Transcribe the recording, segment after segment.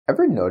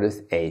Ever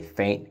notice a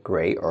faint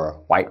gray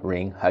or white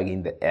ring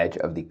hugging the edge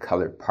of the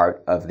colored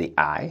part of the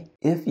eye?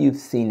 If you've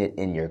seen it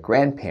in your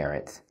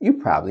grandparents, you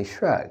probably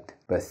shrugged.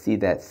 But see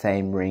that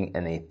same ring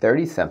in a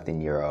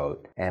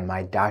 30-something-year-old, and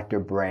my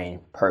doctor brain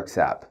perks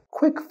up.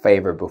 Quick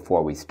favor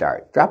before we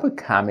start. Drop a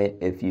comment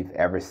if you've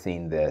ever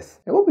seen this,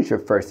 and what was your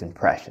first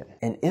impression?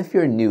 And if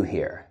you're new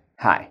here,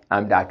 hi,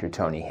 I'm Dr.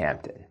 Tony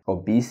Hampton,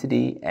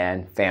 obesity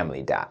and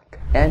family doc.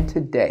 And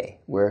today,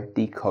 we're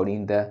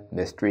decoding the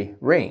mystery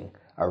ring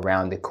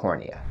around the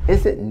cornea.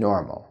 Is it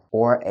normal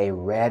or a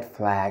red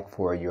flag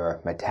for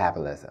your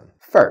metabolism?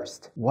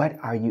 First, what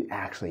are you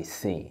actually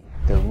seeing?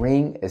 The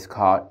ring is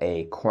called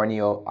a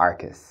corneal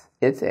arcus.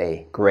 It's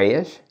a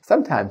grayish,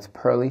 sometimes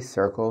pearly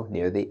circle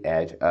near the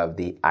edge of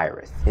the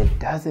iris. It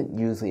doesn't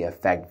usually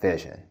affect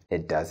vision.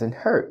 It doesn't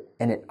hurt,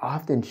 and it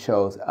often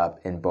shows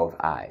up in both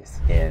eyes.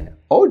 In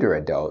older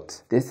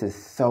adults, this is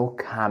so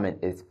common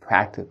it's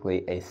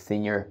practically a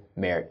senior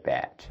merit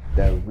badge.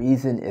 The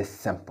reason is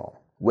simple.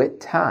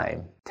 With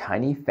time,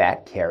 tiny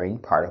fat-carrying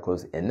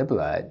particles in the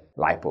blood,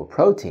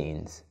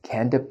 lipoproteins,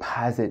 can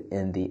deposit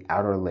in the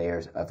outer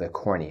layers of the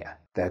cornea.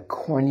 The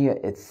cornea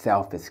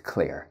itself is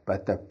clear,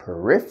 but the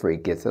periphery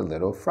gets a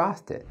little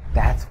frosted.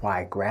 That's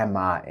why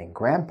grandma and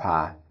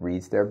grandpa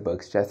reads their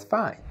books just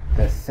fine.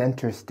 The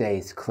center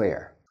stays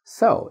clear.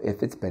 So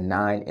if it's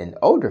benign in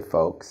older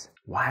folks,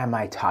 why am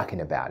I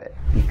talking about it?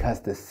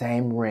 Because the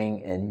same ring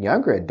in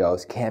younger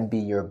adults can be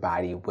your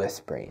body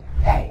whispering,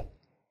 hey,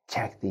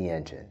 check the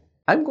engine.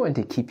 I'm going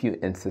to keep you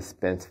in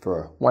suspense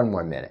for one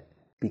more minute,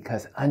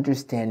 because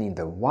understanding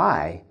the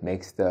why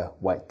makes the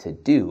what to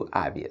do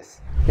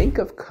obvious. Think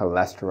of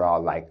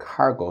cholesterol like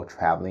cargo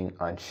traveling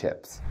on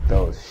ships.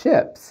 Those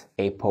ships,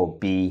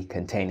 ApoB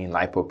containing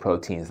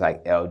lipoproteins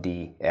like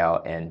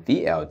LDL and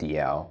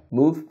VLDL,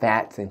 move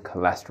fats and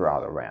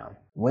cholesterol around.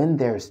 When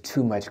there's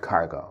too much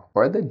cargo,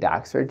 or the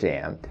docks are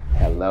jammed,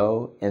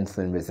 hello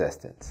insulin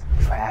resistance.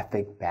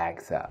 Traffic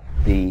backs up.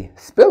 The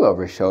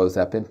spillover shows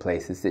up in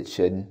places it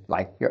shouldn't,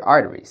 like your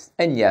arteries.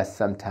 And yes,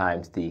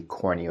 sometimes the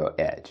corneal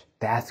edge.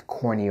 That's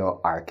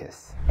corneal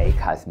arcus, a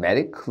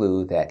cosmetic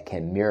clue that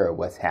can mirror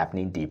what's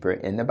happening deeper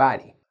in the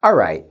body. All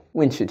right,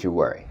 when should you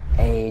worry?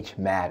 Age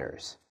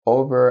matters.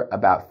 Over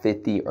about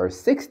 50 or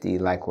 60,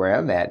 like where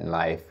I'm at in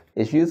life,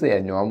 is usually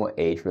a normal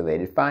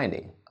age-related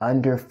finding.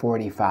 Under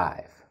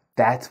 45.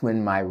 That's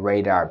when my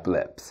radar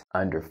blips.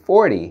 Under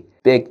 40,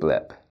 big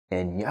blip.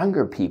 In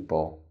younger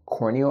people,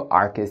 corneal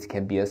arcus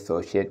can be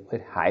associated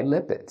with high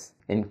lipids,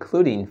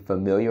 including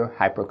familial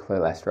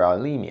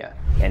hypercholesterolemia,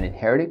 an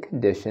inherited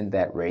condition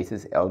that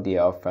raises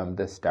LDL from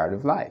the start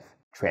of life.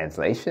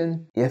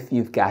 Translation: if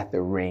you've got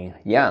the ring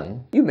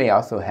young, you may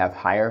also have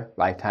higher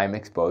lifetime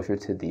exposure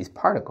to these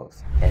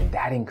particles, and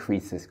that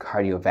increases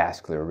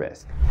cardiovascular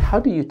risk.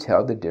 How do you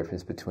tell the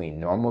difference between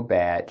normal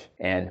badge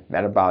and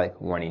metabolic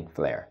warning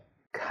flare?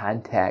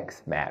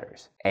 Context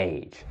matters.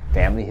 Age,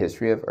 family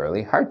history of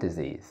early heart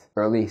disease,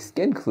 early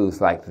skin clues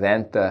like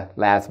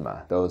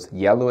xanthelasma, those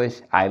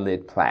yellowish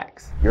eyelid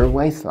plaques, your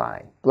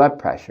waistline, blood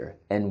pressure,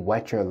 and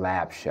what your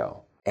labs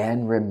show.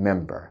 And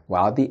remember,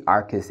 while the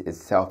arcus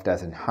itself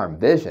doesn't harm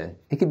vision,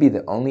 it can be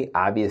the only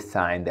obvious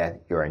sign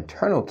that your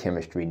internal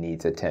chemistry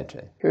needs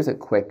attention. Here's a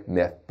quick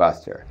myth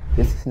buster.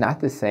 This is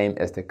not the same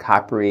as the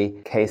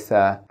coppery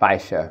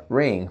Casa-Fisha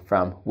ring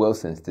from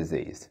Wilson's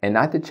disease, and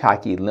not the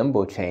chalky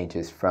limbo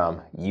changes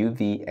from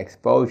UV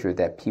exposure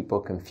that people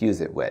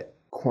confuse it with.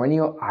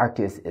 Corneal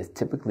arcus is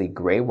typically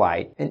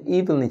gray-white and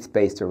evenly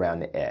spaced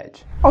around the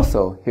edge.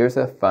 Also, here's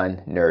a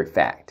fun nerd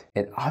fact.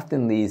 It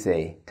often leaves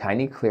a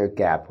tiny clear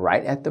gap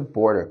right at the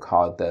border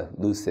called the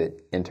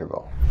lucid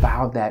interval.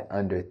 File that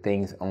under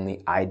things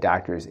only eye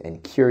doctors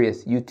and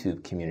curious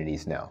YouTube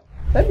communities know.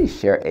 Let me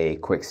share a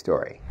quick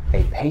story.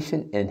 A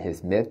patient in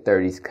his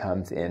mid-30s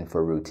comes in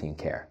for routine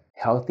care.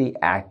 Healthy,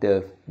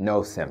 active,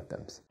 no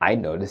symptoms. I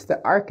noticed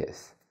the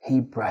arcus. He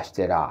brushed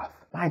it off.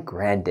 My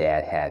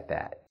granddad had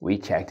that. We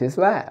checked his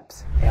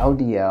labs.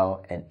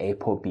 LDL and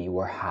ApoB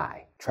were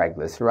high.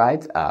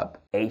 Triglycerides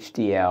up,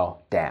 HDL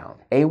down.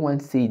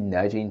 A1C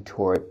nudging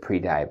toward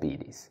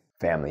prediabetes.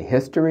 Family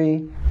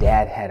history,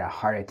 dad had a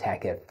heart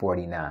attack at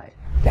 49.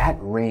 That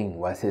ring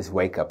was his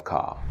wake-up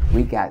call.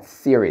 We got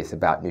serious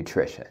about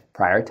nutrition.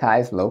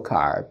 Prioritized low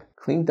carb,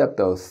 cleaned up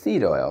those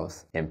seed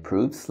oils,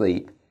 improved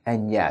sleep,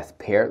 and yes,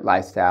 paired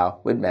lifestyle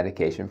with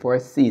medication for a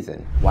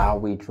season while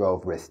we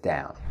drove risk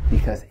down.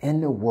 Because in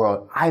the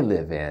world I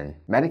live in,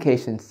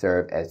 medications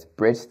serve as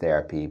bridge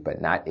therapy but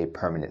not a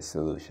permanent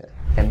solution.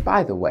 And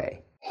by the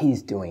way,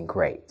 he's doing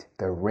great.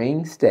 The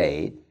ring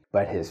stayed,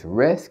 but his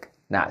risk,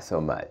 not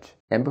so much.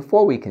 And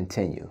before we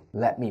continue,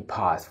 let me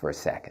pause for a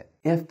second.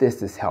 If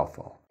this is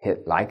helpful,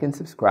 hit like and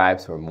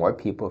subscribe so more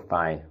people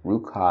find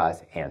root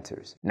cause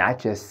answers, not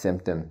just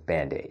symptom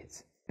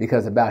band-aids.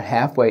 Because about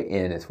halfway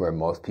in is where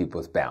most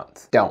people's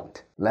bounce.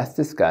 Don't. Let's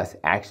discuss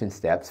action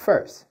steps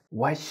first.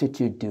 What should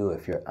you do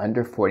if you're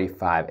under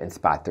 45 and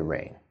spot the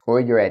ring? Or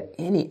you're at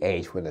any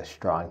age with a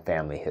strong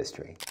family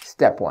history?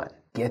 Step 1.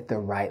 Get the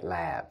right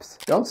labs.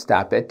 Don't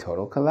stop at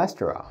total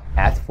cholesterol.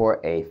 Ask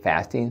for a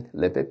fasting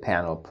lipid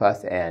panel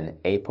plus an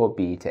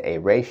ApoB to A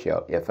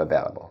ratio if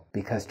available,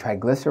 because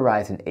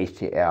triglycerides and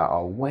HDL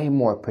are way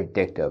more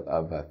predictive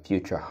of a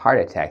future heart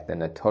attack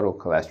than a total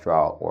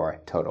cholesterol or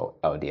total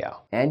LDL.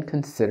 And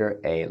consider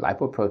a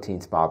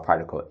lipoprotein small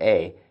particle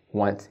A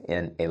once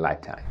in a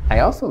lifetime.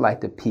 I also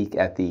like to peek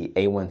at the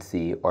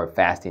A1C or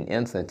fasting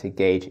insulin to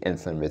gauge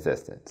insulin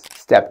resistance.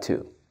 Step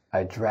 2.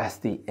 Address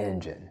the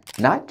engine,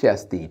 not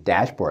just the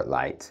dashboard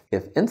lights.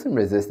 If insulin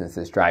resistance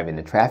is driving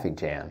the traffic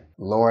jam,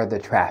 lower the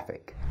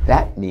traffic.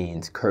 That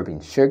means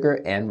curbing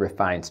sugar and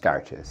refined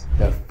starches,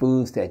 the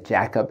foods that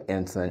jack up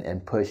insulin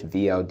and push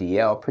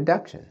VLDL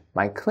production.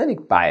 My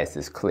clinic bias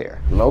is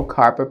clear.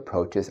 Low-carb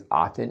approaches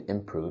often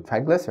improve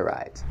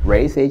triglycerides,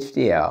 raise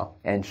HDL,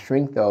 and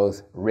shrink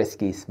those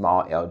risky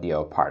small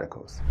LDL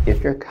particles.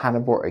 If you're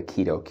carnivore or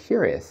keto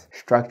curious,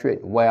 structure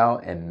it well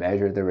and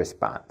measure the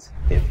response.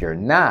 If you're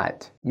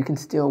not, you can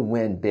still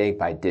win big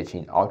by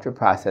ditching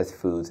ultra-processed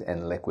foods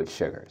and liquid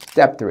sugars.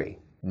 Step 3.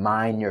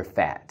 Mine your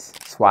fats.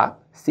 Swap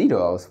seed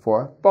oils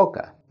for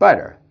BOCA,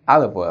 butter,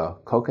 olive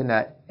oil,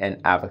 coconut, and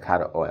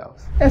avocado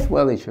oils, as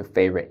well as your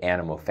favorite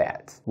animal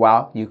fats,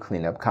 while you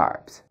clean up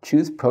carbs.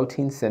 Choose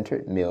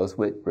protein-centered meals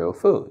with real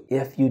food.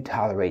 If you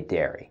tolerate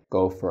dairy,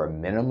 go for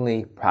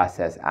minimally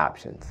processed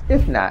options.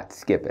 If not,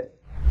 skip it.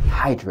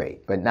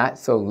 Hydrate, but not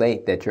so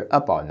late that you're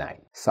up all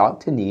night. Salt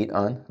to need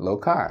on low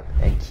carb,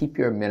 and keep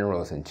your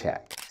minerals in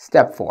check.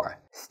 Step 4.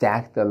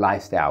 Stack the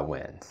lifestyle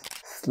wins.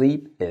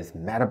 Sleep is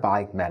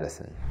metabolic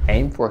medicine.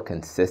 Aim for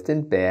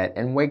consistent bed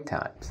and wake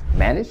times.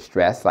 Manage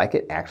stress like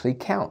it actually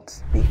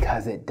counts,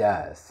 because it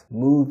does.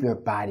 Move your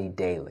body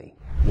daily.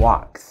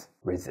 Walks,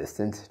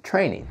 resistance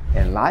training,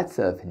 and lots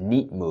of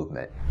NEAT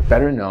movement,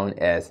 better known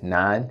as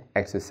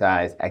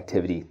non-exercise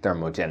activity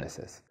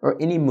thermogenesis, or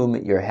any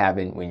movement you're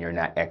having when you're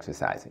not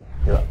exercising.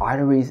 Your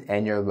arteries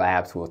and your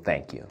labs will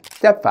thank you.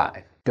 Step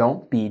 5.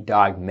 Don't be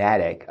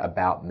dogmatic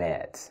about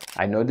meds.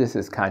 I know this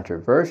is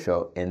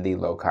controversial in the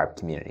low-carb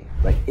community,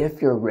 but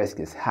if your risk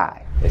is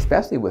high,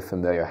 especially with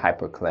familial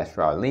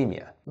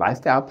hypercholesterolemia,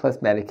 lifestyle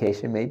plus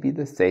medication may be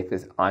the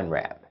safest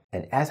on-ramp.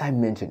 And as I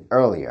mentioned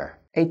earlier,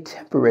 a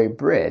temporary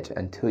bridge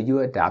until you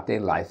adopt a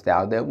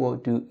lifestyle that will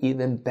do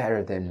even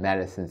better than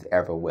medicines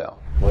ever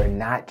will. We're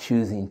not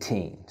choosing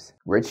teams,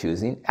 we're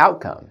choosing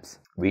outcomes.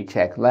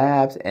 Recheck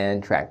labs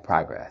and track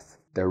progress.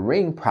 The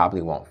ring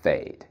probably won't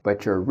fade,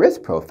 but your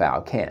risk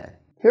profile can.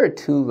 Here are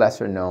 2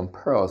 lesser-known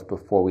pearls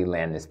before we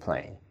land this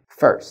plane.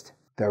 First,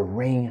 the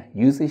ring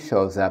usually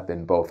shows up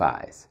in both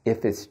eyes.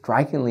 If it's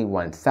strikingly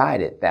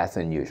one-sided, that's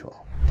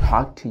unusual.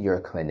 Talk to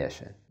your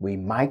clinician. We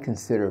might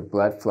consider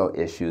blood flow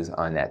issues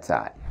on that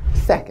side.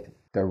 Second,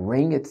 the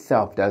ring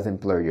itself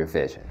doesn't blur your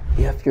vision.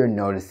 If you're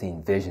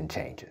noticing vision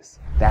changes,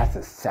 that's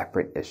a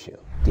separate issue.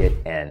 Get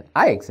an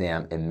eye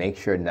exam and make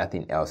sure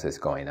nothing else is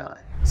going on.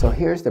 So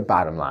here's the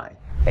bottom line.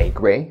 A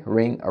gray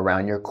ring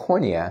around your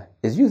cornea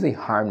is usually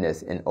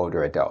harmless in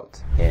older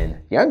adults.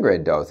 In younger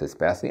adults,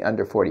 especially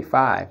under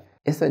 45,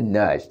 it's a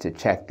nudge to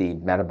check the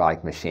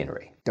metabolic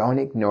machinery. Don't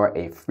ignore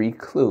a free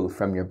clue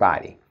from your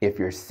body. If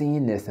you're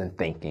seeing this and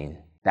thinking,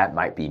 that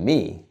might be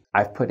me,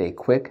 I've put a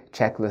quick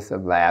checklist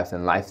of labs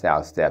and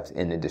lifestyle steps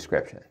in the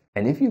description.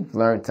 And if you've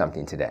learned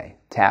something today,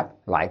 tap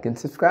like and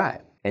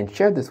subscribe. And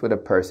share this with a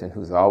person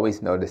who's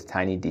always noticed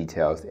tiny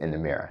details in the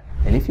mirror.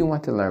 And if you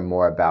want to learn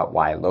more about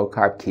why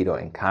low-carb, keto,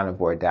 and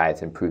carnivore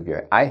diets improve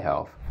your eye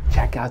health,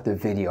 check out the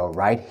video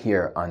right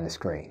here on the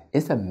screen.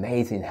 It's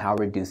amazing how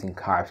reducing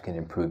carbs can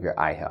improve your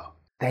eye health.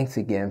 Thanks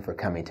again for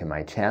coming to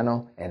my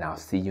channel, and I'll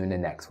see you in the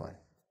next one.